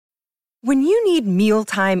When you need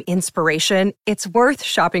mealtime inspiration, it's worth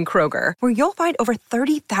shopping Kroger, where you'll find over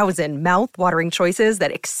 30,000 mouth-watering choices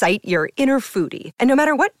that excite your inner foodie. And no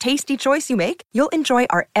matter what tasty choice you make, you'll enjoy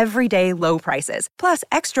our everyday low prices, plus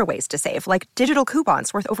extra ways to save, like digital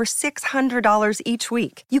coupons worth over $600 each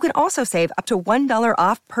week. You can also save up to $1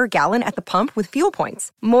 off per gallon at the pump with fuel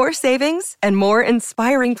points. More savings and more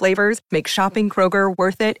inspiring flavors make shopping Kroger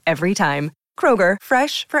worth it every time. Kroger,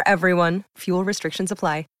 fresh for everyone. Fuel restrictions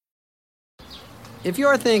apply. If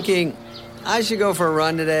you're thinking, I should go for a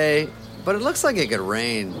run today, but it looks like it could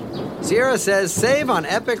rain, Sierra says save on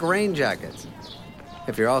epic rain jackets.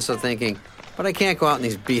 If you're also thinking, but I can't go out in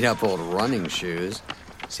these beat-up old running shoes,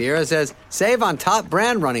 Sierra says save on top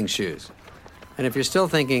brand running shoes. And if you're still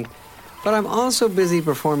thinking, but I'm also busy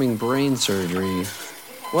performing brain surgery,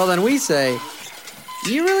 well then we say,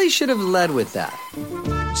 you really should have led with that.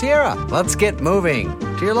 Sierra, let's get moving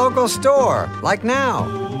to your local store, like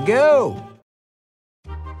now. Go!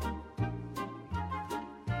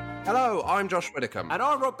 Hello, I'm Josh Widdicombe. And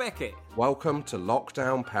I'm Rob Beckett. Welcome to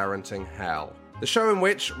Lockdown Parenting Hell, the show in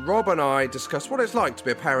which Rob and I discuss what it's like to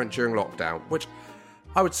be a parent during lockdown, which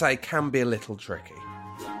I would say can be a little tricky.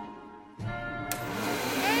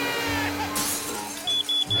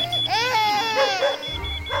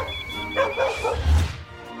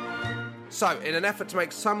 So, in an effort to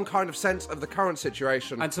make some kind of sense of the current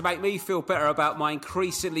situation, And to make me feel better about my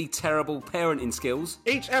increasingly terrible parenting skills,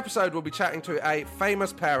 each episode will be chatting to a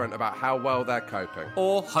famous parent about how well they're coping.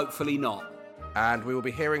 or hopefully not. And we will be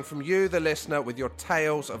hearing from you, the listener, with your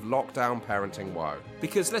tales of lockdown parenting woe.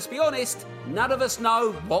 Because let's be honest, none of us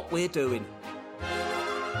know what we're doing.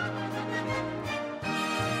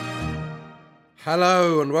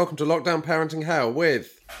 Hello, and welcome to Lockdown Parenting Hell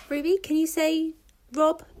with... Ruby, can you say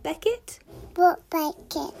Rob Beckett? Rob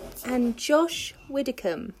Beckett. And Josh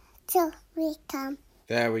Widdicombe. So we come.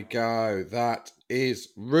 There we go. That is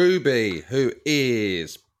Ruby, who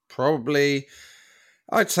is probably,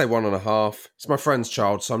 I'd say 1.5. It's my friend's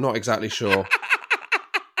child, so I'm not exactly sure.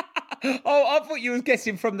 Oh, I thought you were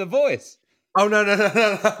guessing from the voice. Oh, no.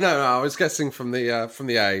 I was guessing from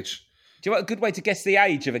the age. Do you know what a good way to guess the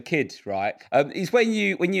age of a kid, right? Is when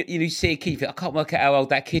you see a kid, you think, I can't work out how old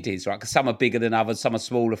that kid is, right? Because some are bigger than others, some are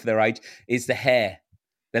smaller for their age. Is the hair,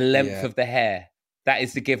 the length of the hair. That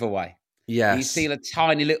is the giveaway. Yes. You see a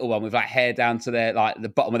tiny little one with like hair down to their the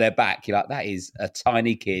bottom of their back. You're like, that is a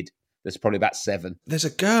tiny kid that's probably about 7. There's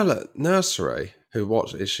a girl at nursery who,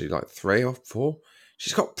 what is she, like 3 or 4?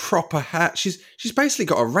 She's got proper hair. She's basically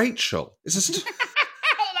got a Rachel. It's just...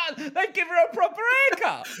 They give her a proper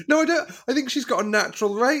haircut. No, I don't. I think she's got a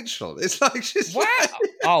natural Rachel. It's like she's... Wow.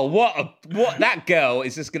 Oh, what that girl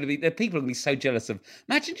is just going to be... The people are going to be so jealous of...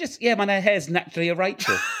 Imagine just, my hair's naturally a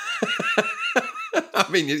Rachel. I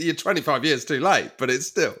mean, you're 25 years too late, but it's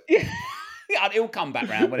still... Yeah, it'll come back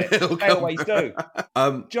round, won't it? They always do.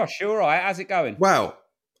 Josh, you all right? How's it going? Well,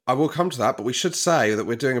 I will come to that, but we should say that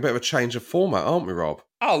we're doing a bit of a change of format, aren't we, Rob?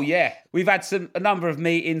 Oh yeah, we've had a number of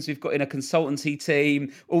meetings. We've got in a consultancy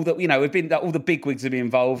team. All the bigwigs have been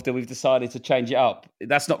involved, and we've decided to change it up.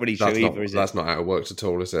 That's not really true either, is it? That's not how it works at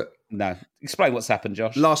all, is it? No. Explain what's happened,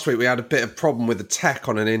 Josh. Last week we had a bit of problem with the tech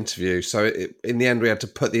on an interview, so in the end we had to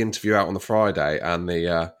put the interview out on the Friday and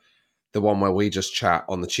the one where we just chat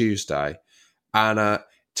on the Tuesday, and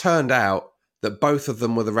turned out that both of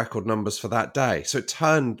them were the record numbers for that day. So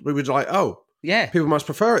we were like, oh, yeah, people must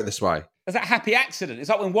prefer it this way. It's that happy accident. It's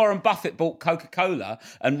like when Warren Buffett bought Coca-Cola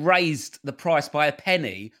and raised the price by a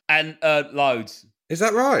penny and loads. Is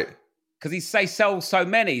that right? Because they sell so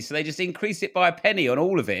many, so they just increased it by a penny on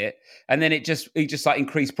all of it, and then he just like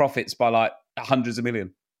increased profits by like hundreds of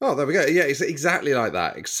million. Oh, there we go. Yeah, it's exactly like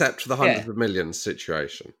that, except for the hundreds of millions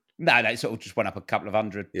situation. No, it sort of just went up a couple of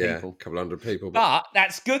hundred people. Yeah, a couple of hundred people. But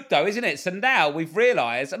that's good though, isn't it? So now we've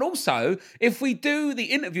realised, and also, if we do the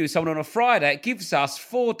interview with someone on a Friday, it gives us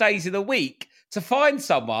 4 days of the week to find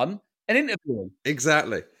someone and interview them.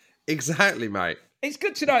 Exactly, mate. It's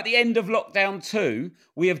good to know at the end of lockdown 2,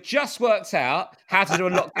 we have just worked out how to do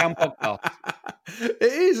a lockdown podcast. It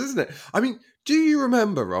is, isn't it? I mean, do you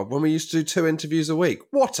remember, Rob, when we used to do 2 interviews a week?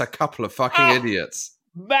 What a couple of fucking idiots.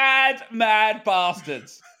 Mad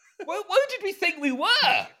bastards. Who did we think we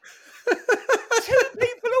were? 2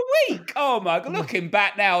 people a week. Oh my God! Looking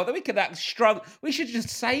back now, we could act strong. We should just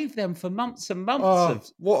save them for months and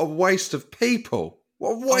months. What a waste of people!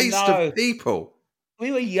 What a waste of people!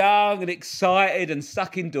 We were young and excited and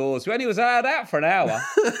stuck indoors. We only was allowed out for an hour.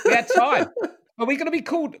 We had time. Are we going to be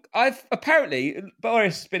called? Apparently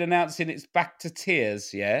Boris has been announcing it's back to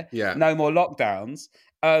tiers. Yeah. Yeah. No more lockdowns.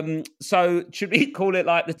 So should we call it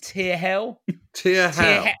like the tier hell? Tier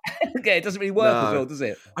hell. Yeah, it doesn't really work as well, does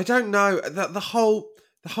it? I don't know. The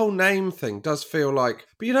whole name thing does feel like,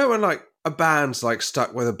 but you know when like a band's like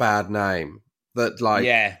stuck with a bad name that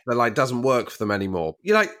like doesn't work for them anymore.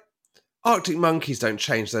 You like Arctic Monkeys don't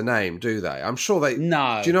change their name, do they? I'm sure they.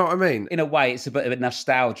 No. Do you know what I mean? In a way, it's a bit of a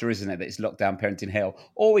nostalgia, isn't it? That it's lockdown parenting hell,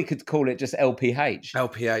 or we could call it just LPH.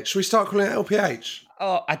 LPH. Should we start calling it LPH?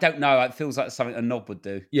 Oh, I don't know. It feels like something a knob would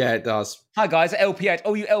do. Yeah, it does. Hi guys, LPH.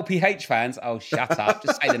 Oh, you LPH fans? Oh, shut up!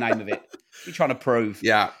 Just say the name of it. What are you trying to prove?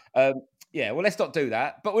 Yeah. Yeah. Well, let's not do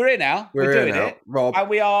that. But we're here now. We're doing here now. it, Rob. and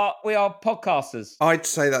we are podcasters. I'd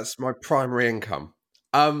say that's my primary income.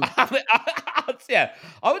 Yeah,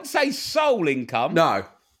 I wouldn't say sole income. No.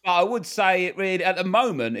 But I would say it really, at the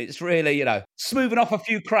moment, it's really, smoothing off a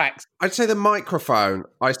few cracks. I'd say the microphone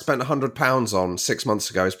I spent £100 on 6 months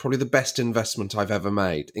ago is probably the best investment I've ever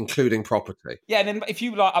made, including property. Yeah, and then if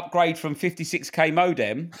you upgrade from 56k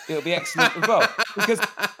modem, it'll be excellent as well. Because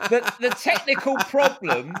the technical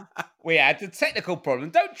problem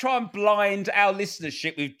don't try and blind our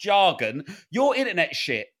listenership with jargon. Your internet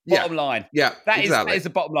shit, bottom line. Yeah, that exactly. is the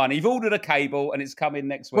bottom line. You've ordered a cable and it's coming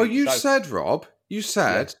next week. Well, you said, Rob,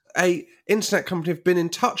 a internet company have been in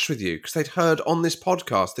touch with you because they'd heard on this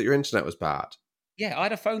podcast that your internet was bad. Yeah, I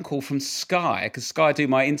had a phone call from Sky because Sky do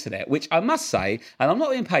my internet, which I must say, and I'm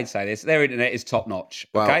not being paid to say this, their internet is top notch.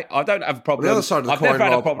 Well, okay, I don't have a problem. On the other side of the coin,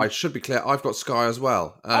 Rob, I should be clear, I've got Sky as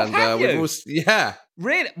well. And have you? Yeah.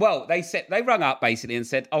 Really? Well, they rung up basically and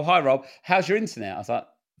said, "Oh, hi Rob, how's your internet?" I was like,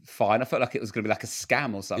 fine. I felt like it was going to be like a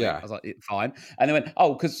scam or something. Yeah. I was like, fine. And they went,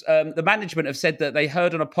 oh, because the management have said that they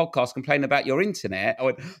heard on a podcast complaining about your internet. I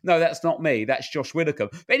went, no, that's not me. That's Josh Widdicombe.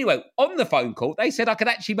 But anyway, on the phone call, they said I could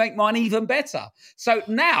actually make mine even better. So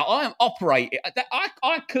now I am operating.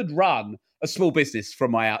 I could run a small business from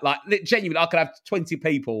my out. Like, genuinely, I could have 20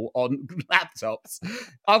 people on laptops.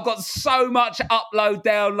 I've got so much upload,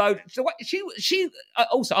 download. So she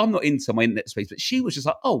also, I'm not into my internet speeds, but she was just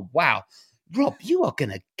like, oh, wow. Rob, you are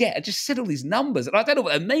going to get... I just said all these numbers, and I don't know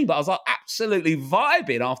what they mean, but I was like absolutely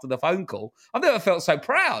vibing after the phone call. I've never felt so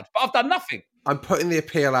proud, but I've done nothing. I'm putting the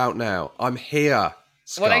appeal out now. I'm here,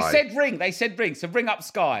 Sky. Well, they said ring, so ring up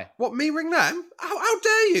Sky. What, me ring them? How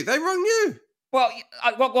dare you? They rung you. Well,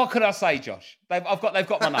 what could I say, Josh? They've got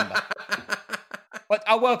my number. But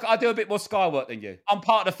I do a bit more Sky work than you. I'm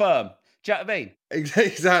part of the firm. Do you know what I mean?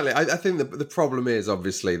 Exactly. I think the problem is,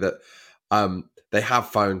 obviously, that... they have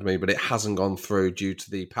phoned me, but it hasn't gone through due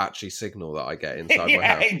to the patchy signal that I get inside my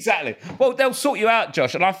house. Yeah, exactly. Well, they'll sort you out,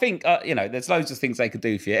 Josh. And I think, there's loads of things they could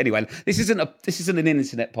do for you. Anyway, this isn't an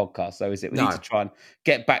internet podcast, though, is it? We need to try and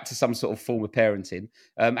get back to some sort of form of parenting.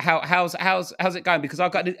 How's it going? Because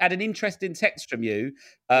had an interesting text from you.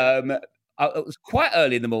 It was quite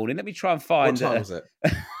early in the morning. Let me try and find... What time was it?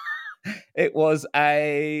 It was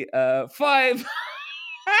a 5...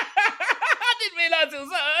 Realise it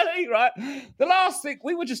was early, right? The last thing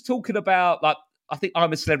we were just talking about, like, I think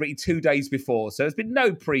I'm a Celebrity 2 days before, so there's been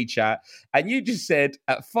no pre-chat, and you just said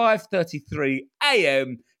at 5:33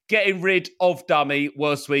 a.m. getting rid of dummy,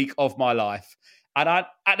 worst week of my life, and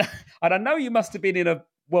I know you must have been in a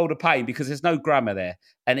world of pain because there's no grammar there,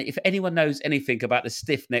 and if anyone knows anything about the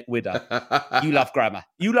stiff neck widow, you love grammar.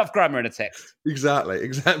 You love grammar in a text. Exactly,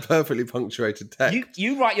 perfectly punctuated text.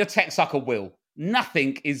 You write your text like a will.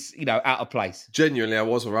 Nothing is, out of place. Genuinely, I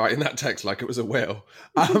was writing that text like it was a will.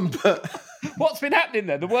 But what's been happening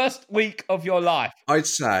there? The worst week of your life? I'd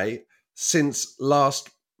say since last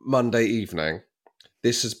Monday evening,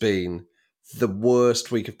 this has been the worst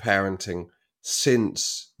week of parenting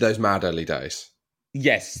since those mad early days.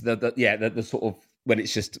 Yes, the sort of when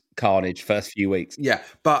it's just carnage first few weeks. Yeah,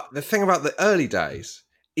 but the thing about the early days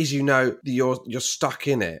is you're stuck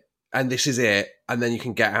in it, and this is it, and then you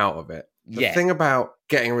can get out of it. The thing about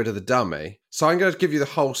getting rid of the dummy, so I'm going to give you the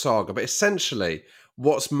whole saga, but essentially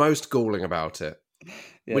what's most galling about it,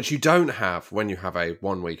 which you don't have when you have a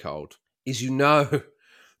 1 week old, is that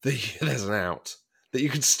there's an out, that you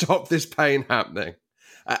can stop this pain happening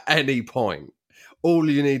at any point. All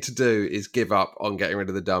you need to do is give up on getting rid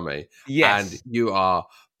of the dummy, and you are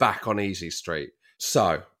back on easy street.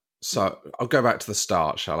 So I'll go back to the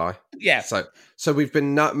start, shall I? Yeah. So we've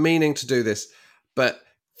been meaning to do this, but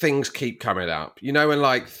things keep coming up. When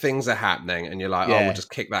like things are happening and you're like, oh, we'll just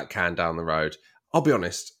kick that can down the road. I'll be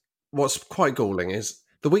honest. What's quite galling is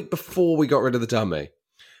the week before we got rid of the dummy,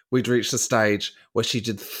 we'd reached a stage where she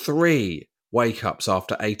did 3 wake-ups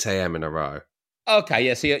after 8 a.m. in a row. Okay,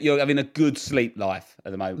 yeah, so you're having a good sleep life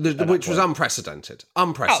at the moment. Which was unprecedented.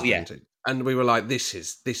 Oh, yeah. And we were like, this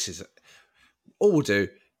is all we'll do,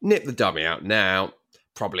 nip the dummy out now,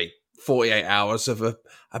 probably 48 hours of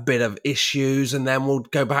a bit of issues, and then we'll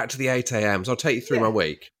go back to the 8 a.m. So I'll take you through my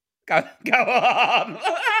week. Go on.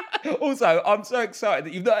 Also, I'm so excited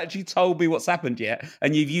that you've not actually told me what's happened yet,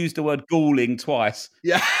 and you've used the word galling twice.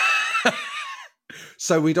 Yeah.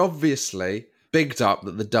 So we'd obviously bigged up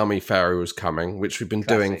that the dummy fairy was coming, which we've been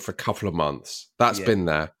doing for a couple of months. That's been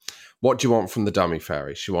there. What do you want from the dummy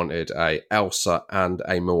fairy? She wanted a Elsa and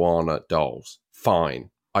a Moana dolls. Fine.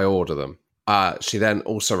 I order them. She then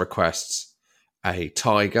also requests a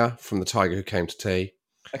tiger from the Tiger Who Came to Tea.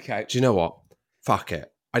 Okay. Do you know what? Fuck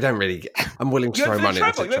it. I'm willing to throw money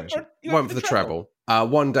at the situation. Went for the treble.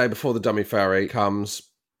 One day before the dummy fairy comes,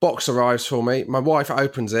 box arrives for me. My wife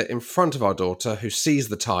opens it in front of our daughter, who sees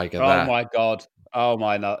the tiger there. Oh my God. Oh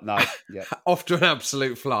my, no. Yeah. Off to an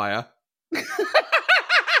absolute flyer.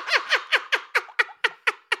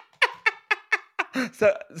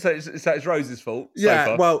 So it's Rose's fault. Yeah, so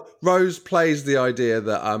far. well, Rose plays the idea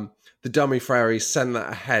that the dummy fairy sent that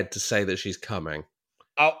ahead to say that she's coming.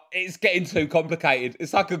 Oh, it's getting too complicated.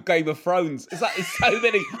 It's like a Game of Thrones.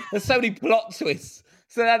 There's so many plot twists.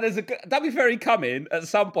 So now there's a dummy fairy coming at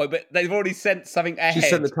some point, but they've already sent something ahead. She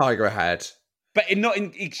sent the tiger ahead. But not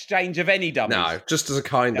in exchange of any dummies. No, just as a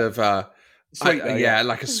kind of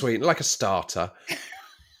Sweet, like a starter.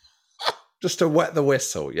 Just to wet the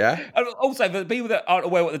whistle, yeah? And also, for the people that aren't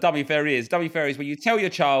aware what the dummy fairy is when you tell your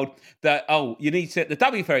child that, the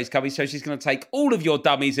dummy fairy's coming, so she's going to take all of your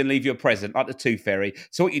dummies and leave you a present, like the Tooth Fairy.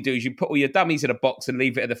 So what you do is you put all your dummies in a box and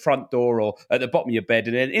leave it at the front door or at the bottom of your bed,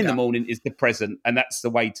 and then in the morning is the present, and that's the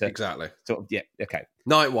way to... Exactly. Sort of, yeah, okay.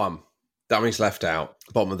 Night one, dummies left out.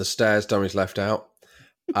 Bottom of the stairs, dummies left out.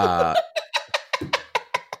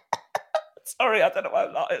 Sorry, I don't know why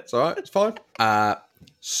I'm laughing. It's all right, it's fine.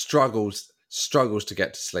 Struggles to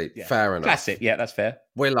get to sleep. Yeah. Fair enough. Classic, yeah, that's fair.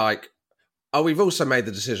 We're like, we've also made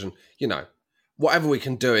the decision, whatever we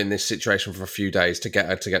can do in this situation for a few days to get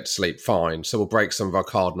her to get to sleep, fine. So we'll break some of our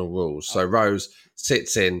cardinal rules. So Rose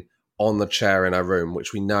sits on the chair in her room,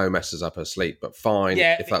 which we know messes up her sleep, but fine.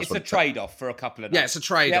 Yeah, if that's it's a trade-off for a couple of nights. Yeah, it's a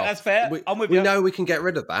trade-off. Yeah, that's fair. I'm with you. We know we can get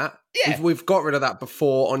rid of that. Yeah. We've got rid of that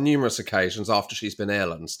before on numerous occasions after she's been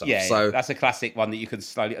ill and stuff. Yeah, so that's a classic one that you can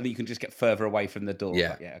slowly, and you can just get further away from the door. Yeah.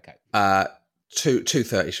 But yeah, okay.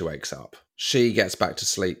 2:30 she wakes up. She gets back to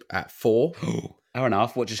sleep at 4. Hour and a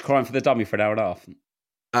half? What, just crying for the dummy for an hour and a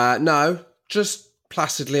half? No, just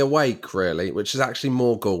placidly awake, really, which is actually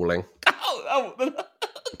more galling.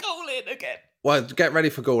 Galling again. Well, get ready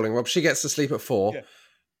for galling, Rob. She gets to sleep at 4. Yeah.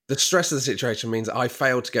 The stress of the situation means I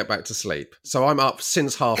failed to get back to sleep. So I'm up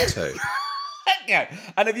since 2:30. Yeah.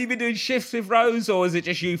 And have you been doing shifts with Rose, or is it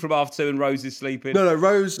just you from 2:30 and Rose is sleeping? No,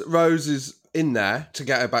 Rose is in there to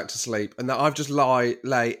get her back to sleep, and that I've just lay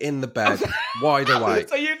in the bed, wide awake.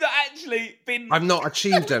 So you've not actually been... I've not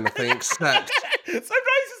achieved anything except... So Rose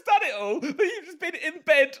has done it all, but you've just been in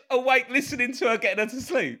bed, awake, listening to her, getting her to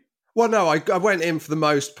sleep? Well, no, I went in for the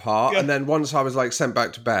most part, and then once I was sent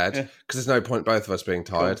back to bed, because there's no point both of us being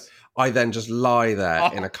tired, I then just lie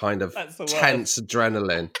there in a kind of tense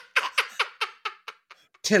adrenaline.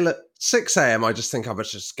 Till at 6 a.m, I just think I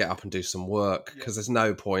must just get up and do some work, because there's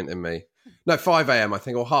no point in me. No, 5 a.m, I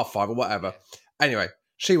think, or 5:30, or whatever. Anyway,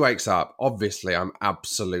 she wakes up. Obviously, I'm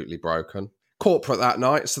absolutely broken. Corporate that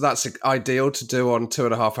night, so that's ideal to do on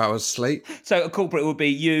 2.5 hours sleep. So a corporate would be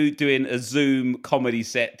you doing a Zoom comedy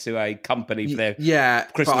set to a company for their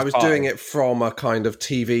Christmas but I was party. doing it from a kind of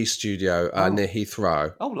TV studio near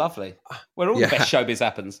Heathrow. Oh, lovely. Where all the best showbiz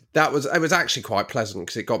happens. It was actually quite pleasant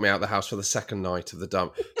because it got me out of the house for the second night of the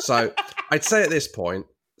dump. So I'd say at this point,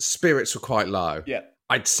 spirits were quite low. Yeah.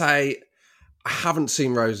 I'd say I haven't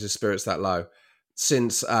seen Rose's spirits that low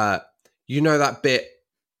since, that bit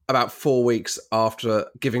about 4 weeks after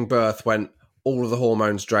giving birth when all of the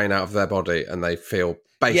hormones drain out of their body and they feel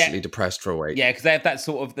basically depressed for a week. Yeah, because they have that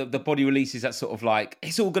sort of, the body releases that sort of like,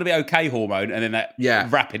 it's all going to be okay hormone, and then that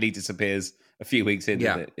rapidly disappears a few weeks in,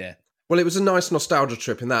 doesn't it? Yeah. Well, it was a nice nostalgia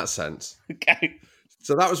trip in that sense. Okay.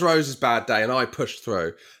 So that was Rose's bad day, and I pushed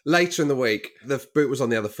through. Later in the week, the boot was on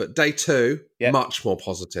the other foot. Day 2, much more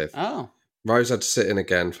positive. Oh. Rose had to sit in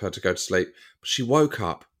again for her to go to sleep. But she woke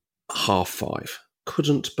up 5:30.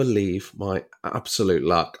 Couldn't believe my absolute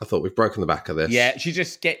luck. I thought we've broken the back of this. Yeah,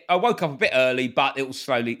 I woke up a bit early, but it will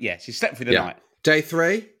slowly, she slept through the night. Day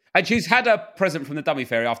 3. And she's had a present from the dummy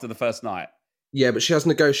fairy after the first night. Yeah, but she has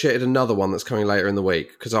negotiated another one that's coming later in the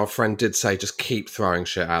week, because our friend did say just keep throwing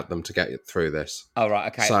shit at them to get through this. Oh,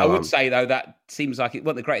 right, okay. So, I would say, though, that seems like it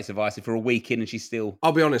wasn't the greatest advice if we're a week in and she's still...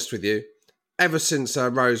 I'll be honest with you. Ever since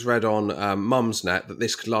Rose read on Mum's Net that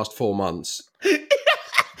this could last 4 months...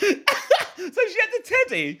 So she had the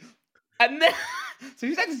teddy, and then... So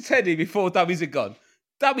she had the teddy before dummies had gone.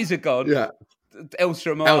 Dummies are gone. Yeah.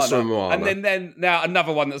 Elsa and Moana. Elsa and Moana. And then now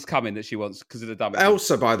another one that's coming that she wants because of the dummies.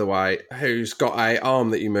 Elsa, by the way, who's got a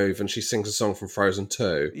arm that you move and she sings a song from Frozen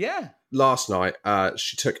 2. Yeah. Last night,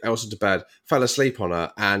 she took Elsa to bed, fell asleep on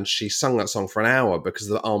her, and she sung that song for an hour because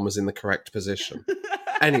the arm was in the correct position.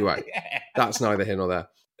 Anyway, that's neither here nor there.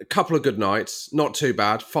 A couple of good nights, not too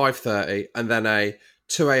bad, 5:30, and then a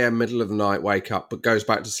 2 a.m. middle of the night wake up, but goes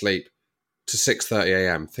back to sleep to 6:30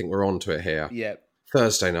 a.m. Think we're on to it here. Yeah.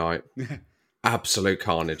 Thursday night, absolute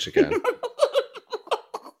carnage again.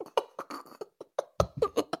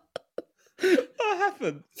 What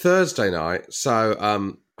happened? Thursday night, so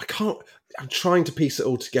I'm trying to piece it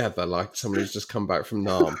all together like somebody who's just come back from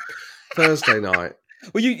Nam. Thursday night.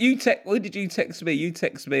 Well, when did you text me? You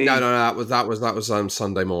text me. No, that was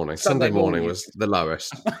Sunday morning. Sunday morning was the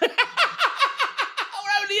lowest. We're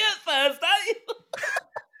only at Thursday.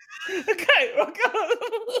 Okay, well, go on.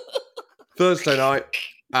 Thursday night,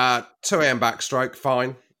 2 a.m. backstroke,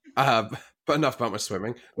 fine. But enough about my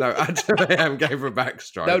swimming. No, at 2 a.m. gave her a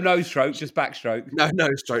backstroke. No stroke, just backstroke. No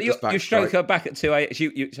stroke, just backstroke. You stroke her back at 2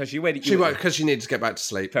 a.m. So she went. She worked because she needed to get back to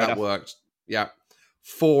sleep. Fair That enough. worked. Yeah.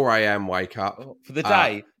 4 a.m. wake up. For the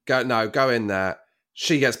day? Go in there.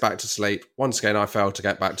 She gets back to sleep. Once again, I fail to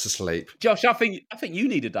get back to sleep. Josh, I think you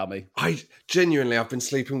need a dummy. I've been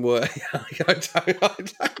sleeping worse. I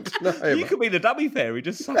don't know. You could be the dummy fairy.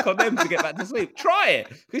 Just suck on them to get back to sleep. Try it.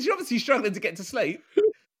 Because you're obviously struggling to get to sleep.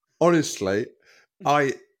 Honestly,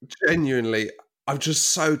 I'm just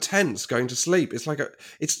so tense going to sleep. It's like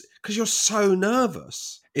it's because you're so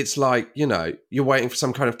nervous. It's like, you're waiting for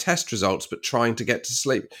some kind of test results, but trying to get to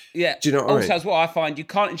sleep. Yeah. Do you know what I mean? Also, as what I find, you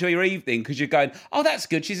can't enjoy your evening because you're going, oh, that's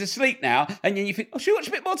good. She's asleep now. And then you think, oh, should we watch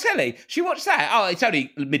a bit more telly? Should we watch that? Oh, it's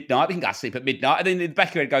only midnight. We can go to sleep at midnight. And then in the back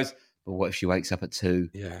of your head goes, well, what if she wakes up at 2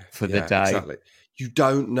 for the day? Exactly. You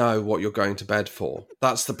don't know what you're going to bed for.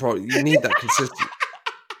 That's the problem. You need that consistency.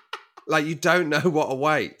 Like, you don't know what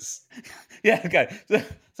awaits. Yeah, okay. So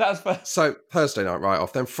that was first. So Thursday night, right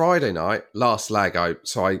off. Then Friday night, last leg out.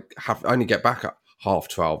 So I only get back at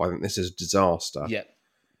 12:30. I think this is a disaster. Yeah.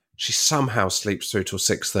 She somehow sleeps through till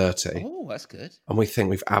 6:30. Oh, that's good. And we think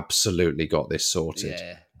we've absolutely got this sorted.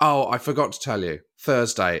 Yeah. Oh, I forgot to tell you.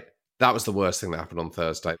 Thursday, that was the worst thing that happened on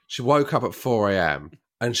Thursday. She woke up at 4 a.m.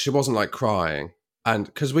 and she wasn't like crying. And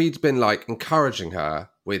because we'd been like encouraging her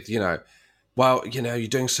with, well, you're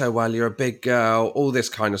doing so well, you're a big girl, all this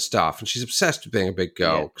kind of stuff. And she's obsessed with being a big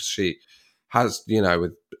girl because she has,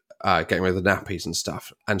 with getting rid of the nappies and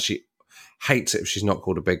stuff. And she hates it if she's not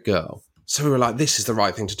called a big girl. So we were like, this is the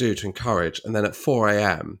right thing to do to encourage. And then at 4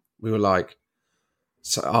 a.m., we were like,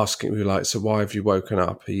 so why have you woken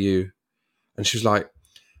up? Are you? And she was like,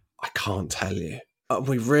 I can't tell you.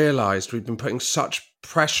 We realised we'd been putting such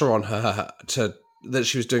pressure on her that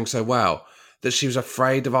she was doing so well, that she was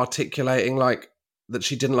afraid of articulating that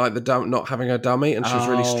she didn't like not having her dummy, and she was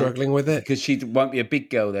really struggling with it. Because she won't be a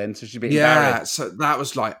big girl then, so she'd be embarrassed. So that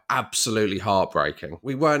was absolutely heartbreaking.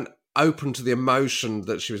 We weren't open to the emotion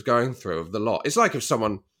that she was going through of the lot. It's like if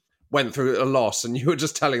someone went through a loss and you were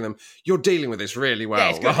just telling them, you're dealing with this really well.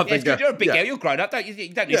 Yeah, it's good. You're a big girl, you're grown up.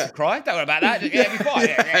 You don't need to cry. Don't worry about that. Yeah, be fine.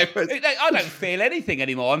 I don't feel anything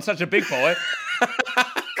anymore. I'm such a big boy.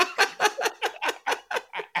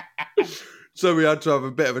 So we had to have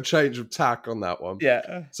a bit of a change of tack on that one.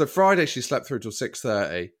 Yeah. So Friday, she slept through till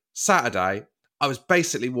 6:30. Saturday, I was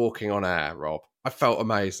basically walking on air, Rob. I felt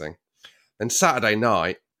amazing. Then Saturday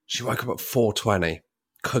night, she woke up at 4:20.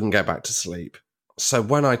 Couldn't get back to sleep. So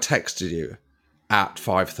when I texted you at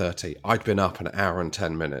 5:30, I'd been up an hour and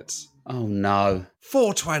 10 minutes. Oh, no.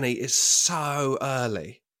 4:20 is so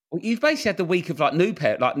early. Well, you've basically had the week of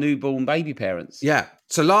newborn baby parents. Yeah.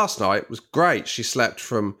 So last night was great. She slept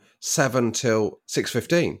from 7 till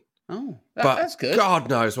 6:15. Oh, But that's good. God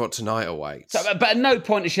knows what tonight awaits. So, but at no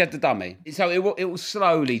point has she had the dummy. So it will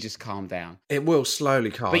slowly just calm down. It will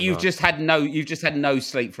slowly calm But you've down. just had no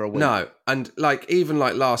sleep for a week. No, and even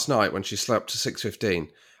last night when she slept to 6:15,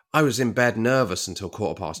 I was in bed nervous until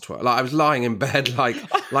 12:15. I was lying in bed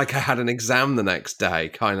like I had an exam the next day,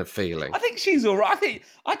 kind of feeling. I think she's all right.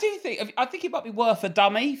 I think it might be worth a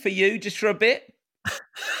dummy for you just for a bit.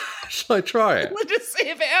 Shall I try it? We'll just see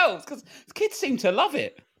if it helps because kids seem to love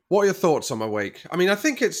it. What are your thoughts on my week? I mean, I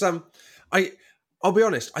think it's I'll be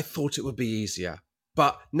honest. I thought it would be easier,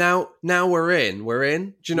 but now we're in. Do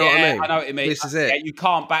you know what I mean? I know what you mean. This is it. Yeah, you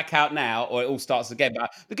can't back out now, or it all starts again.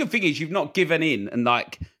 But the good thing is, you've not given in and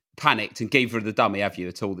panicked and gave her the dummy, have you,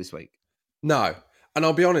 at all this week? No, and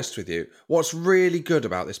I'll be honest with you. What's really good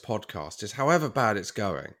about this podcast is, however bad it's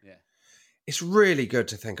going, it's really good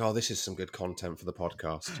to think, oh, this is some good content for the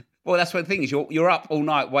podcast. Well, that's what the thing is. You're up all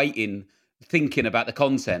night waiting thinking about the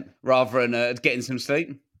content rather than getting some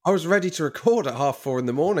sleep. I was ready to record at 4:30 in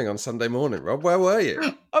the morning on Sunday morning, Rob. Where were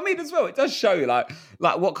you? I mean, as well, it does show you like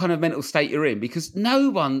what kind of mental state you're in, because no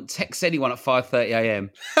one texts anyone at 5:30 a.m.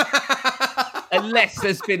 unless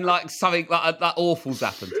there's been like something like that awful's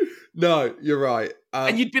happened. No, you're right.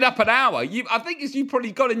 And you'd been up an hour. I think you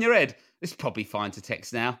probably got in your head, it's probably fine to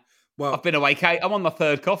text now. Well, I've been awake 8. I'm on my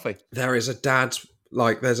 3rd coffee. There is a dad,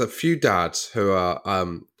 there's a few dads who are,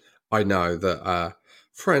 I know that are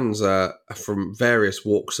friends from various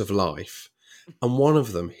walks of life. And one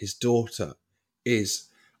of them, his daughter, is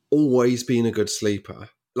always been a good sleeper.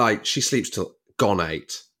 Like, she sleeps till gone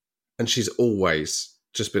 8. And she's always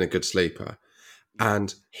just been a good sleeper.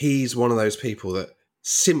 And he's one of those people that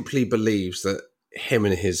simply believes that him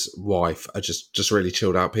and his wife are just really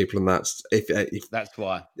chilled out people, and that's that's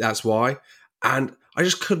why. And I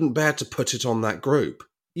just couldn't bear to put it on that group.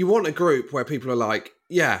 You want a group where people are like,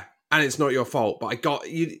 yeah, and it's not your fault, but I got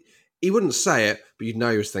you. He wouldn't say it, but you'd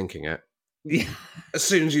know he was thinking it. Yeah. As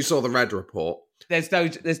soon as you saw the red report.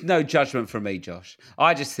 There's no judgment from me, Josh.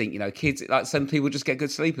 I just think, kids, like, some people just get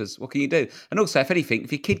good sleepers. What can you do? And also, if anything,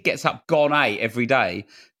 if your kid gets up gone 8 every day,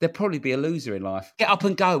 they'll probably be a loser in life. Get up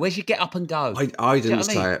and go. Where's your get up and go? I didn't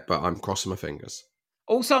say it, but I'm crossing my fingers.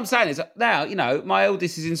 All I'm saying is now, my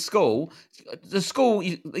eldest is in school. The school,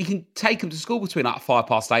 you can take them to school between like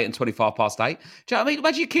 8:05 and 8:25. Do you know what I mean?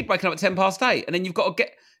 Imagine your kid waking up at 8:10, and then you're going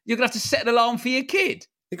to have to set an alarm for your kid.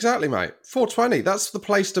 Exactly, mate. 4:20, that's the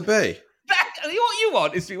place to be. What you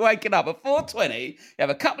want is to be waking up at 4:20, you have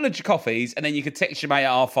a couple of coffees, and then you can text your mate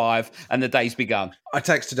at 5:30, and the day's begun. I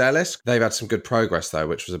texted Ellis. They've had some good progress, though,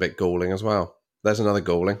 which was a bit galling as well. There's another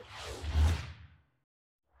galling.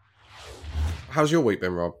 How's your week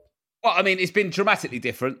been, Rob? Well, I mean, it's been dramatically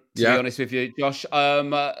different, to be honest with you, Josh.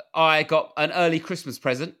 I got an early Christmas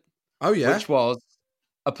present. Oh, yeah? Which was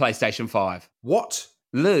a PlayStation 5. What?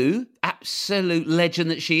 Lou, absolute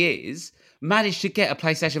legend that she is, managed to get a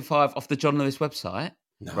PlayStation 5 off the John Lewis website,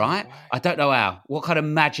 right? Way. I don't know how, what kind of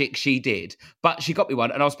magic she did, but she got me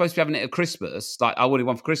one, and I was supposed to be having it at Christmas. Like, I wanted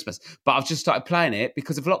one for Christmas, but I've just started playing it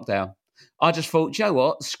because of lockdown. I just thought, you know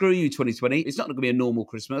what? Screw you, 2020. It's not going to be a normal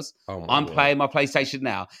Christmas. I'm playing my PlayStation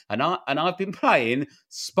now, and I've been playing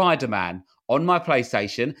Spider-Man on my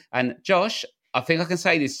PlayStation. And Josh, I think I can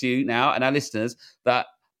say this to you now and our listeners, that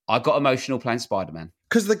I got emotional playing Spider-Man.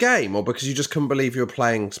 Because of the game, or because you just couldn't believe you were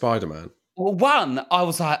playing Spider-Man? Well, one, I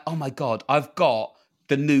was like, oh my God, I've got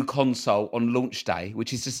the new console on launch day,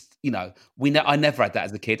 which is just, I never had that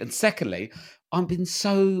as a kid. And secondly, I've been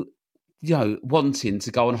so, wanting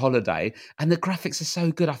to go on holiday, and the graphics are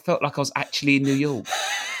so good, I felt like I was actually in New York.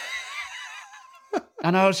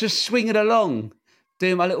 And I was just swinging along,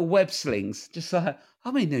 doing my little web slings, just like,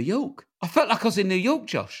 I'm in New York. I felt like I was in New York,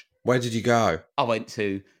 Josh. Where did you go? I went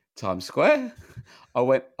to Times Square. I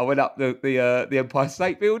went up the Empire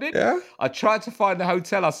State Building. Yeah. I tried to find the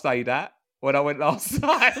hotel I stayed at when I went last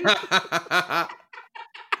time.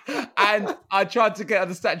 And I tried to get on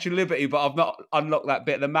the Statue of Liberty, but I've not unlocked that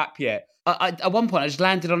bit of the map yet. At one point, I just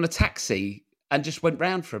landed on a taxi and just went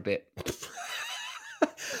round for a bit.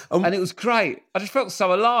 And it was great. I just felt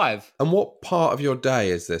so alive. And what part of your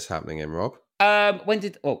day is this happening in, Rob?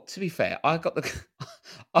 To be fair, I got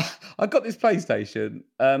I got this PlayStation.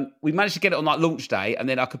 We managed to get it on like launch day, and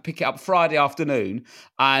then I could pick it up Friday afternoon.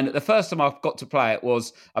 And the first time I got to play it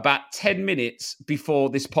was about 10 minutes before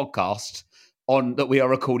this podcast that we are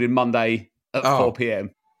recording Monday at 4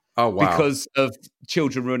 p.m. Oh, wow. Because of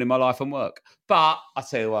children ruining my life and work. But I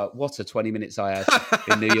tell you what a 20 minutes I had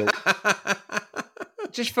in New York.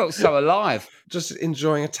 Just felt so alive. Just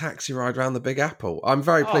enjoying a taxi ride around the Big Apple. I'm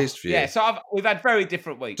very pleased for you. Yeah, so we've had very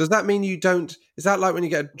different weeks. Does that mean you don't... Is that like when you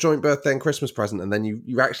get a joint birthday and Christmas present and then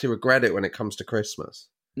you actually regret it when it comes to Christmas?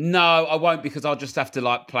 No, I won't, because I'll just have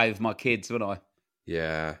to play with my kids, won't I?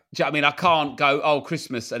 Yeah. Do you know what I mean? I can't go,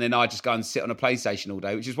 Christmas, and then I just go and sit on a PlayStation all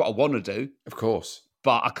day, which is what I want to do. Of course.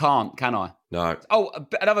 But I can't, can I? No. Oh,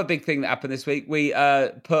 another big thing that happened this week, we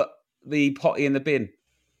put the potty in the bin.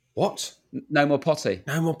 What? No more potty.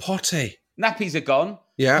 No more potty. Nappies are gone.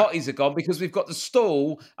 Yeah. Potties are gone because we've got the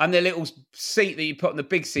stool and the little seat that you put on the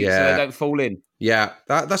big seat so they don't fall in. Yeah.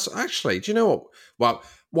 That's actually, do you know what? Well,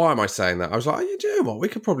 why am I saying that? I was like, you know what? We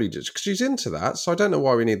could probably just, because she's into that. So I don't know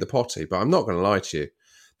why we need the potty, but I'm not going to lie to you.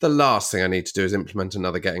 The last thing I need to do is implement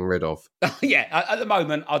another getting rid of. Yeah. At the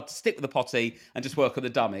moment, I'd stick with the potty and just work on the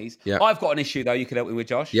dummies. Yeah. I've got an issue, though, you can help me with,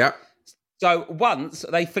 Josh. Yeah. So once,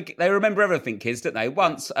 they remember everything, kids, don't they?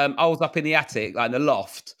 Once I was up in the attic, like in the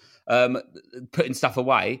loft, putting stuff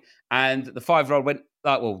away, and the 5-year-old went,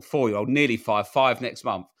 4-year-old, nearly 5 next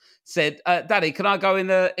month. said, Daddy, can I go in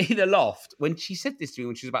the loft? When she said this to me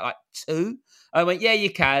when she was about like 2, I went, yeah, you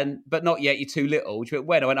can, but not yet. You're too little. She went,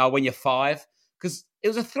 when? I went, oh, when you're 5. Because it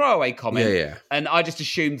was a throwaway comment. Yeah. And I just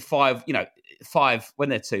assumed 5, 5, when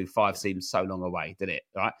they're 2, 5 seems so long away, didn't it?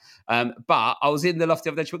 Right. But I was in the loft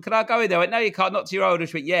the other day. She went, can I go in there? I went, no, you can't. Not till you're older.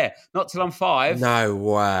 She went, yeah, not till I'm 5. No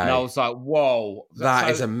way. And I was like, whoa. That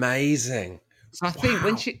is amazing. So I think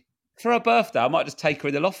when for her birthday, I might just take her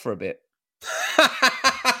in the loft for a bit.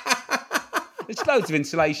 There's loads of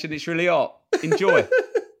insulation. It's really hot. Enjoy.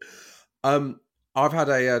 I've had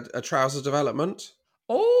a trouser development.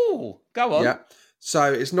 Oh, go on. Yeah.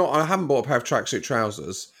 So it's not. I haven't bought a pair of tracksuit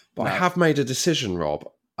trousers, but I have made a decision, Rob,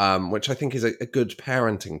 which I think is a good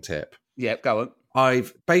parenting tip. Yeah, go on.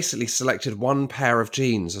 I've basically selected one pair of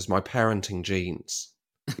jeans as my parenting jeans.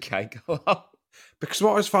 Okay, go on. Because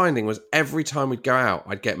what I was finding was every time we'd go out,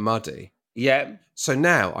 I'd get muddy. Yeah. So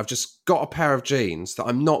now I've just got a pair of jeans that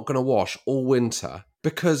I'm not going to wash all winter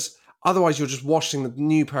because otherwise you're just washing the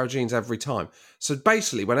new pair of jeans every time. So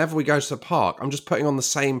basically, whenever we go to the park, I'm just putting on the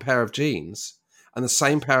same pair of jeans and the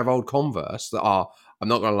same pair of old Converse that are, I'm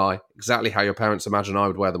not going to lie, exactly how your parents imagine I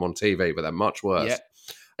would wear them on TV, but they're much worse.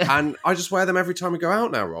 Yeah. And I just wear them every time we go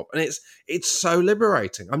out now, Rob. And it's so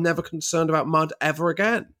liberating. I'm never concerned about mud ever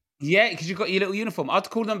again. Yeah, because you've got your little uniform. I'd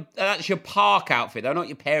call them, that's your park outfit. They're not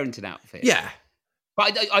your parenting outfit. Yeah.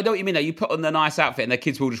 But I know what you mean, though. You put on the nice outfit and the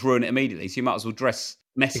kids will just ruin it immediately. So you might as well dress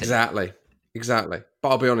messy. Exactly. But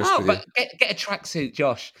I'll be honest with but you. get a tracksuit,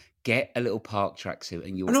 Josh. Get a little park tracksuit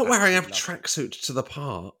and you'll... I'm not wearing a tracksuit to the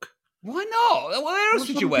park. Why not? Where else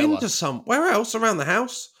would you wear one? Where else around the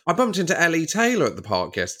house? I bumped into Ellie Taylor at the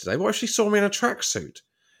park yesterday. What if she saw me in a tracksuit?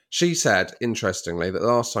 She said, interestingly, that the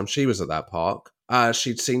last time she was at that park,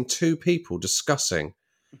 she'd seen 2 people discussing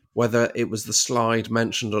whether it was the slide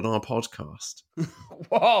mentioned on our podcast.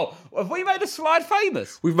 Whoa! Have we made the slide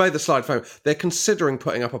famous? We've made the slide famous. They're considering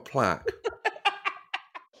putting up a plaque.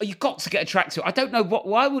 You've got to get a tracksuit. I don't know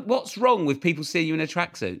what's wrong with people seeing you in a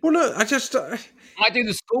tracksuit. Well, no, I just... I do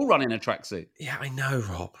the school run in a tracksuit. Yeah, I know,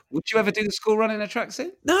 Rob. Would you ever do the school run in a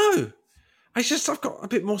tracksuit? No. I've got a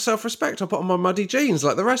bit more self-respect. I'll put on my muddy jeans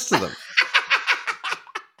like the rest of them.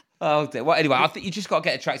 Oh, dear. Well, anyway, I think you just got to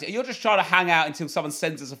get a tracksuit. You're just trying to hang out until someone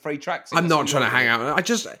sends us a free tracksuit. I'm not trying to hang out. I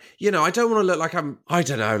just, I don't want to look like I'm, I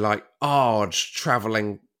don't know, like odd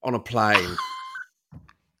travelling on a plane.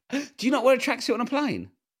 Do you not wear a tracksuit on a plane?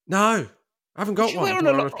 No, I haven't got one.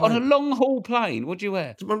 On a long haul plane, what do you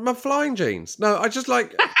wear? My flying jeans. No, I just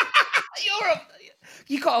like...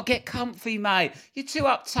 You got to get comfy, mate. You're too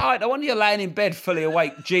uptight. No wonder you're laying in bed fully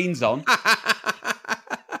awake, jeans on.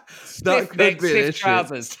 Stiff neck, stiff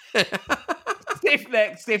trousers. Stiff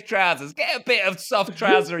neck, stiff trousers. Get a bit of soft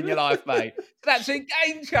trouser in your life, mate. That's a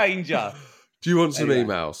game changer. Do you want some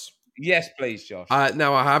emails? Yes, please, Josh.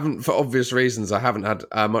 No, I haven't, for obvious reasons, I haven't had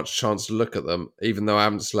much chance to look at them, even though I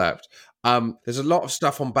haven't slept. There's a lot of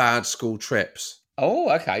stuff on bad school trips.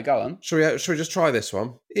 Oh, okay, go on. Shall we just try this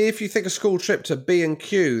one? If you think a school trip to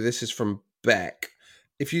B&Q, this is from Beck.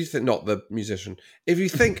 If you think, not the musician, if you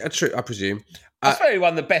think a trip, I presume. That's probably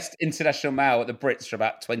one of the best international male at the Brits for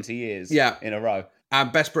about 20 years in a row.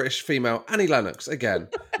 And best British female, Annie Lennox, again.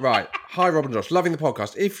 Right. Hi, Rob and Josh. Loving the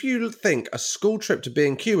podcast. If you think a school trip to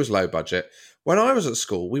B&Q was low budget, when I was at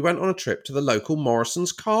school, we went on a trip to the local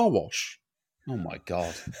Morrison's car wash. Oh, my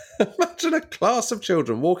God. Imagine a class of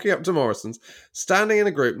children walking up to Morrison's, standing in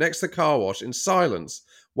a group next to the car wash in silence,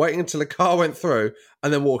 waiting until a car went through,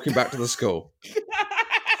 and then walking back to the school.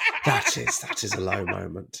 That is a low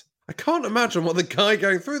moment. I can't imagine what the guy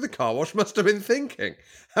going through the car wash must have been thinking,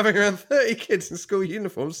 having around 30 kids in school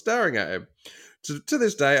uniforms staring at him. To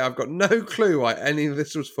this day, I've got no clue why any of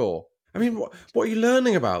this was for. I mean, what are you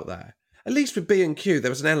learning about there? At least with B&Q,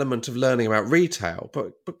 there was an element of learning about retail,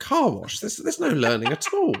 but car wash, there's no learning at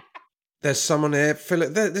all. There's someone here,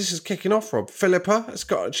 Philip. This is kicking off, Rob. Philippa,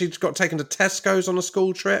 she's got taken to Tesco's on a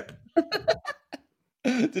school trip.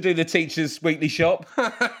 To do the teacher's weekly shop.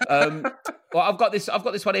 Well, I've got this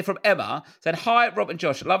one here from Emma. Said, hi, Rob and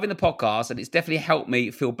Josh. Loving the podcast, and it's definitely helped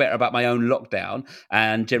me feel better about my own lockdown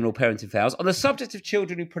and general parenting fails. On the subject of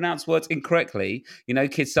children who pronounce words incorrectly,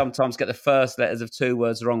 kids sometimes get the first letters of 2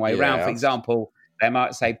 words the wrong way around. For example, they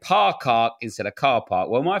might say park instead of car park.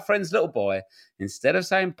 Well, my friend's little boy, instead of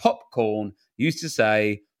saying popcorn, used to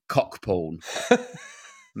say cock porn.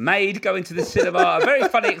 Made going to the cinema a very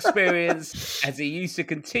funny experience as he used to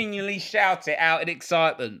continually shout it out in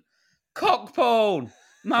excitement. Cock porn!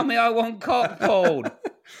 Mummy, I want cock porn!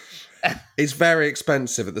 It's very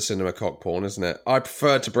expensive at the cinema, cock porn, isn't it? I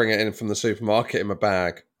prefer to bring it in from the supermarket in my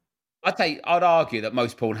bag. I'd argue that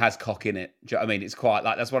most porn has cock in it. Do you know what I mean? It's quite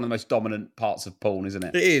like that's one of the most dominant parts of porn, isn't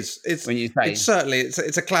it? It is. When you say, it's certainly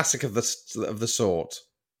it's a classic of the sort.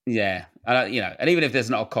 Yeah, and and even if there's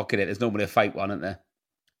not a cock in it, there's normally a fake one, isn't there?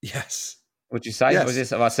 Yes. Would you say?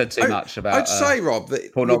 Yes. Or have I said too much about? I'd say, Rob, that we're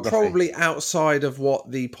pornography? probably outside of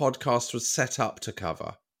what the podcast was set up to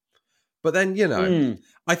cover. But then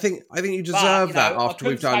I think you deserve that after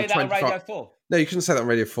we've done 25. No, you couldn't say that on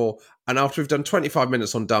Radio 4. And after we've done 25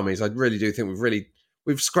 minutes on dummies, I really do think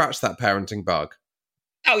we've scratched that parenting bug.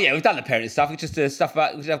 Oh yeah, we've done the parenting stuff. We just do stuff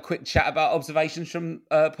about. We have a quick chat about observations from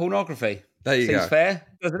pornography. There you go. Seems fair,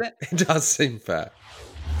 doesn't it? It does seem fair.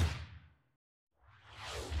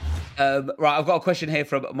 Right, I've got a question here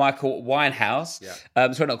from Michael Winehouse.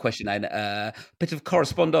 Yeah. Sorry, not a question, then. Bit of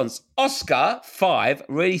correspondence. Oscar 5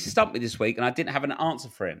 really stumped me this week, and I didn't have an answer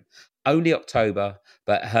for him. Only October,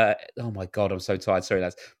 but oh my God, I'm so tired. Sorry,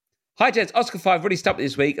 lads. Hi, gents. Oscar 5 really stumped me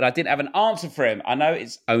this week, and I didn't have an answer for him. I know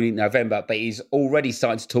it's only November, but he's already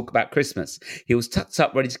starting to talk about Christmas. He was tucked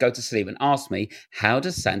up, ready to go to sleep, and asked me, how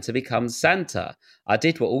does Santa become Santa? I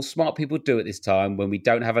did what all smart people do at this time when we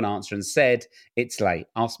don't have an answer and said, it's late,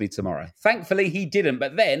 ask me tomorrow. Thankfully, he didn't,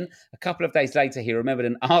 but then a couple of days later, he remembered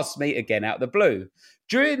and asked me again out of the blue.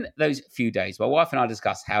 During those few days, my wife and I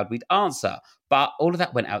discussed how we'd answer, but all of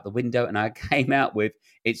that went out the window and I came out with,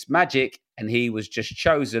 it's magic, and he was just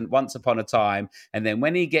chosen once upon a time, and then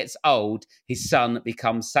when he gets old, his son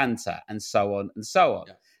becomes Santa, and so on and so on.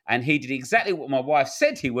 Yeah. And he did exactly what my wife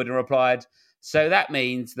said he would and replied, so that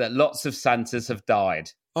means that lots of Santas have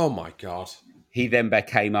died. Oh, my God. He then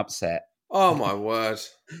became upset. Oh, my word.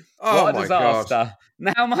 Oh, what a disaster.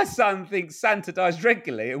 God. Now my son thinks Santa dies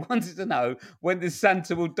regularly and wanted to know when this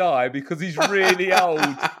Santa will die because he's really old.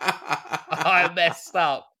 I messed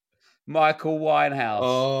up. Michael Winehouse.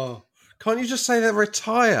 Oh, can't you just say they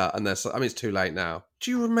retire? And it's too late now.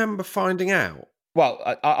 Do you remember finding out? Well,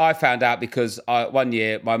 I found out because one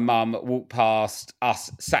year my mum walked past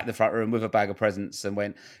us, sat in the front room with a bag of presents and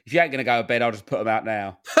went, if you ain't going to go to bed, I'll just put them out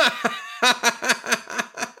now.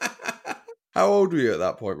 How old were you at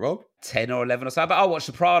that point, Rob? 10 or 11 or so. But I watched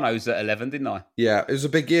Sopranos at 11, didn't I? Yeah, it was a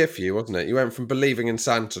big year for you, wasn't it? You went from believing in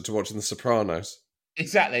Santa to watching The Sopranos.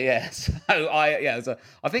 Exactly, yeah. So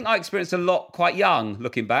I think I experienced a lot quite young,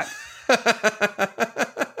 looking back.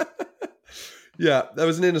 Yeah, there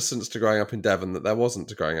was an innocence to growing up in Devon that there wasn't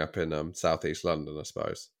to growing up in southeast London, I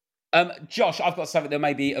suppose. Josh, I've got something that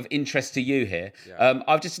may be of interest to you here. Yeah.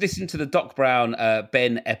 I've just listened to the Doc Brown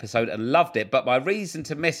Ben episode and loved it, but my reason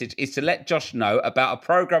to message is to let Josh know about a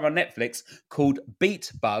program on Netflix called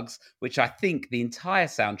Beat Bugs, which I think the entire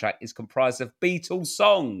soundtrack is comprised of Beatles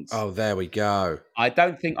songs. Oh, there we go. I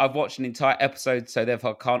don't think I've watched an entire episode, so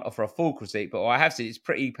therefore I can't offer a full critique, but what I have seen, it's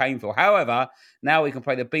pretty painful. However, now we can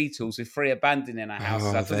play the Beatles with free abandon in our house.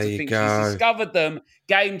 Oh, so I there you think go. she's discovered them.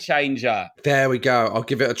 Game changer. There we go. I'll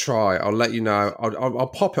give it a try. I'll let you know. I'll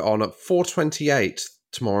pop it on at 4:28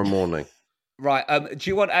 tomorrow morning. Right. Do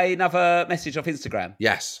you want another message off Instagram?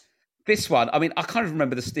 Yes. This one, I can't even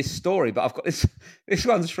remember this story, but I've got this. This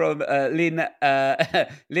one's from Lynn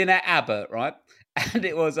Abbott, right? And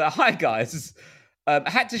it was, hi guys. I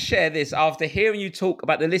had to share this after hearing you talk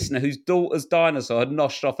about the listener whose daughter's dinosaur had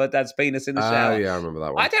noshed off her dad's penis in the shower. Oh, yeah, I remember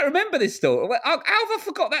that one. I don't remember this story. How have I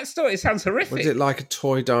forgot that story? It sounds horrific. Was it like a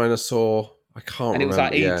toy dinosaur? I can't remember. And it was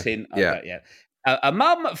like eating. Yeah. Okay, yeah. A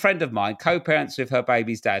mum friend of mine co-parents with her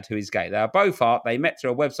baby's dad, who is gay. They are both art. They met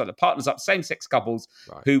through a website that partners up same-sex couples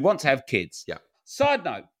who want to have kids. Yeah. Side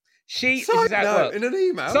note. Side note in an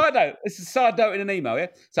email? Side note. It's a side note in an email, yeah?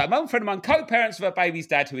 So a mum friend of mine co-parents with her baby's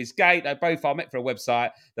dad, who is gay. They both are met for a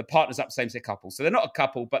website that partners up same-sex couples. So they're not a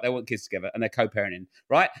couple, but they want kids together, and they're co-parenting,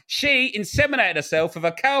 right? She inseminated herself with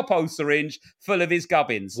a cowpole syringe full of his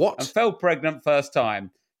gubbins. What? And fell pregnant first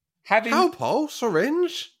time. Cowpole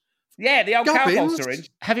syringe? Yeah, the old Gubbins? cowpole syringe.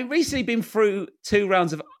 Having recently been through 2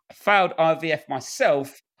 rounds of failed IVF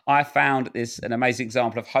myself, I found this an amazing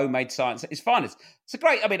example of homemade science at its finest. It's a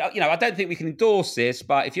great, I don't think we can endorse this,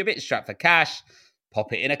 but if you're a bit strapped for cash,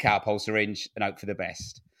 pop it in a cowpole syringe and hope for the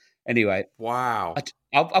best. Anyway. Wow.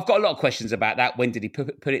 I've got a lot of questions about that. When did he put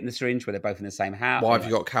it in the syringe? Were they both in the same house? Why have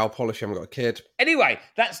you got cow polish? You haven't got a kid. Anyway,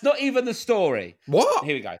 that's not even the story. What?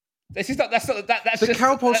 Here we go. That's the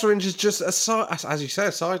cowpole syringe is just a side, as you say,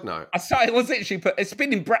 a side note. It was literally it's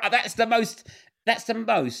been in that's the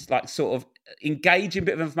most like sort of engaging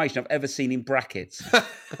bit of information I've ever seen in brackets. Do you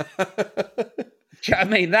know what I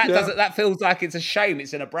mean? That feels like it's a shame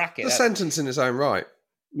it's in a bracket. The sentence in its own right.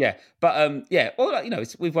 Yeah, but well,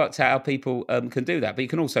 we've worked out how people can do that, but you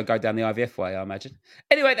can also go down the IVF way, I imagine.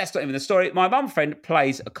 Anyway, that's not even the story. My mum friend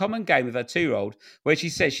plays a common game with her 2-year-old where she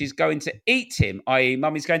says she's going to eat him, i.e.,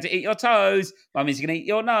 mummy's going to eat your toes, mummy's going to eat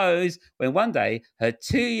your nose. When one day her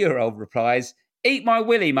 2-year-old replies, "Eat my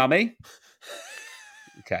willy, mummy."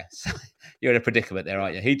 Okay, so you're in a predicament there,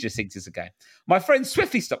 aren't you? He just thinks it's a game. My friend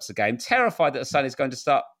swiftly stops the game, terrified that her son is going to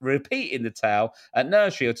start repeating the tale at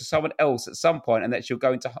nursery or to someone else at some point, and that she'll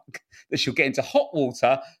get into hot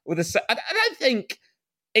water with a. I don't think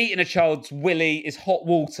eating a child's willy is hot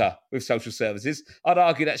water with social services. I'd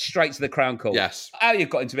argue that's straight to the Crown Court. Yes. How you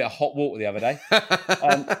got into a bit of hot water the other day?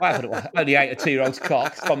 I only ate a 2-year-old's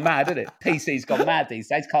cock. It's gone mad, isn't it? PC's gone mad these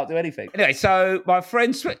days. Can't do anything. Anyway, so my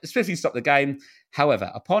friend swiftly stopped the game. However,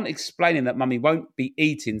 upon explaining that mummy won't be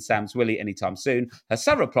eating Sam's willy anytime soon, her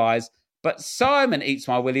son replies, "But Simon eats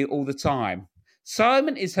my willy all the time."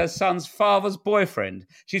 Simon is her son's father's boyfriend.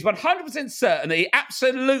 She's 100% certain that he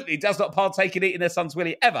absolutely does not partake in eating her son's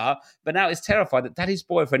willy ever, but now is terrified that daddy's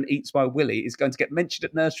boyfriend eats my willy is going to get mentioned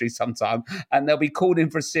at nursery sometime, and they'll be called in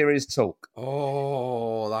for a serious talk.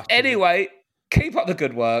 Oh, that's... Anyway, keep up the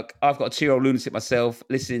good work. I've got a 2-year-old lunatic myself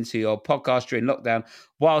listening to your podcast during lockdown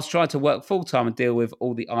whilst trying to work full-time and deal with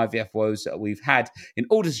all the IVF woes that we've had in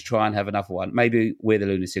order to try and have another one. Maybe we're the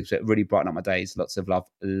lunatics, but it really brighten up my days. Lots of love.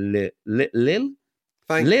 Lil?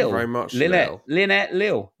 Thank you very much, Lil. Lynette,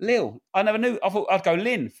 Lil. I never knew. I thought I'd go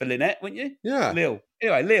Lynn for Lynette, wouldn't you? Yeah. Lil.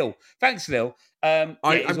 Anyway, Lil. Thanks, Lil. I'm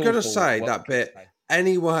going to say that bit.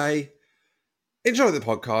 Anyway, enjoy the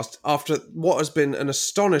podcast after what has been an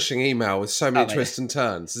astonishing email with so many twists and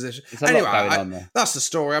turns. Anyway, that's the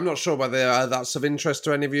story. I'm not sure whether that's of interest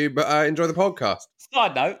to any of you, but enjoy the podcast.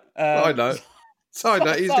 Side note. Side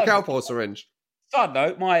note, use the cowpaw syringe. Side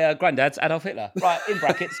note, my granddad's Adolf Hitler. Right, in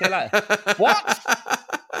brackets, see you later. What?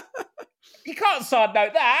 You can't side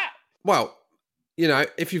note that. Well,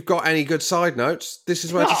 if you've got any good side notes, this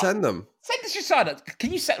is where to send them. Send us your side notes.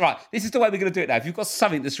 Can you right? This is the way we're going to do it now. If you've got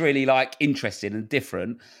something that's really interesting and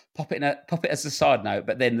different, pop it as a side note.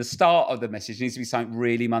 But then the start of the message needs to be something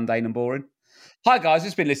really mundane and boring. Hi guys,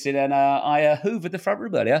 just been listening and I hoovered the front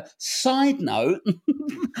room earlier. Side note,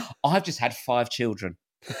 I've just had 5 children.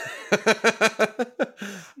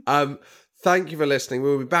 Thank you for listening.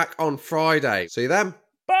 We'll be back on Friday. See you then.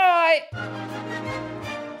 Bye.